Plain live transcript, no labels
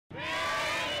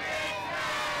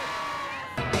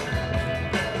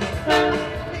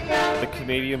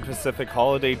Canadian Pacific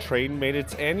Holiday train made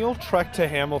its annual trek to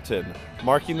Hamilton,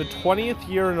 marking the 20th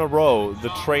year in a row the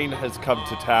train has come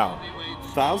to town.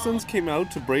 Thousands came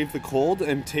out to brave the cold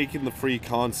and take in the free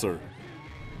concert.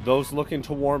 Those looking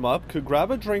to warm up could grab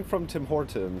a drink from Tim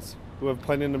Hortons, who have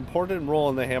played an important role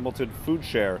in the Hamilton Food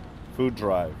Share food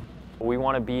drive. We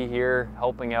want to be here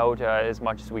helping out as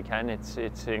much as we can. It's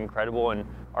incredible, and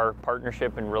our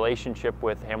partnership and relationship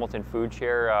with Hamilton Food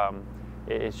Share,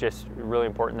 it's just really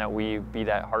important that we be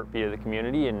that heartbeat of the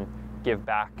community and give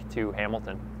back to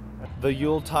Hamilton. The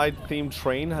Yuletide themed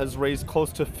train has raised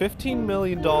close to $15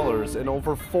 million and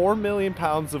over 4 million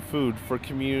pounds of food for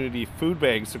community food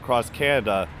banks across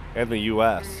Canada and the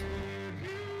US.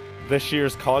 This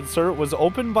year's concert was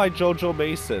opened by JoJo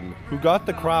Mason, who got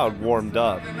the crowd warmed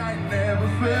up.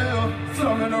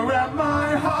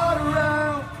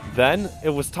 Then, it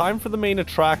was time for the main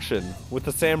attraction, with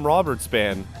the Sam Roberts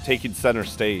Band taking center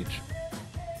stage.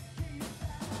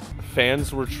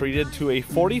 Fans were treated to a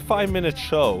 45-minute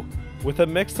show with a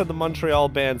mix of the Montreal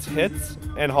Band's hits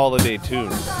and holiday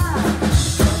tunes.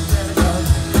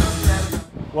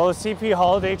 Well, the CP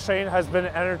Holiday Train has been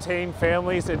entertaining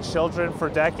families and children for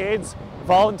decades.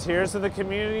 Volunteers in the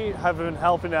community have been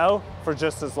helping out for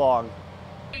just as long.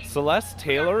 Celeste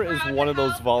Taylor is one of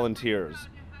those volunteers.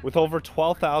 With over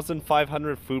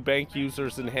 12,500 food bank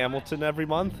users in Hamilton every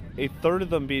month, a third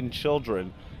of them being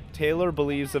children, Taylor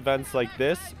believes events like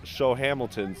this show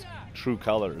Hamilton's true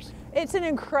colors. It's an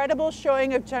incredible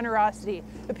showing of generosity.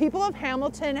 The people of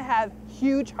Hamilton have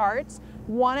huge hearts,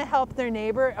 want to help their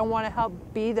neighbor, and want to help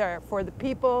be there for the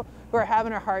people who are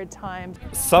having a hard time.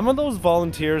 Some of those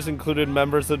volunteers included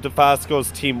members of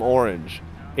Dofasco's Team Orange,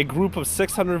 a group of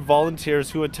 600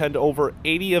 volunteers who attend over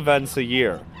 80 events a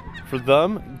year. For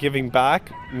them, giving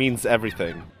back means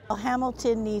everything.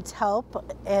 Hamilton needs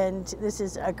help, and this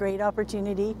is a great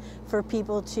opportunity for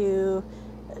people to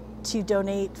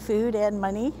donate food and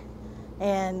money,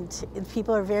 and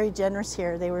people are very generous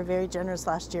here. They were very generous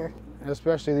last year.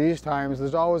 Especially these times,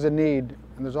 there's always a need,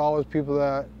 and there's always people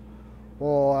that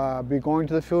will be going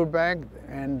to the food bank,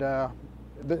 and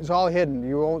it's all hidden.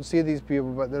 You won't see these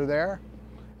people, but they're there,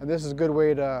 and this is a good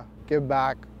way to give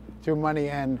back through money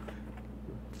and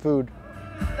food.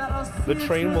 The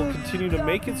train will continue to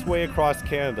make its way across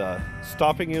Canada,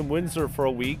 stopping in Windsor for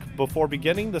a week before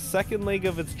beginning the second leg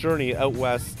of its journey out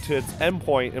west to its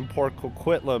endpoint in Port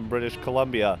Coquitlam, British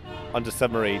Columbia on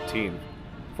December 18th.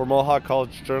 For Mohawk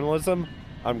College Journalism,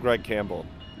 I'm Greg Campbell.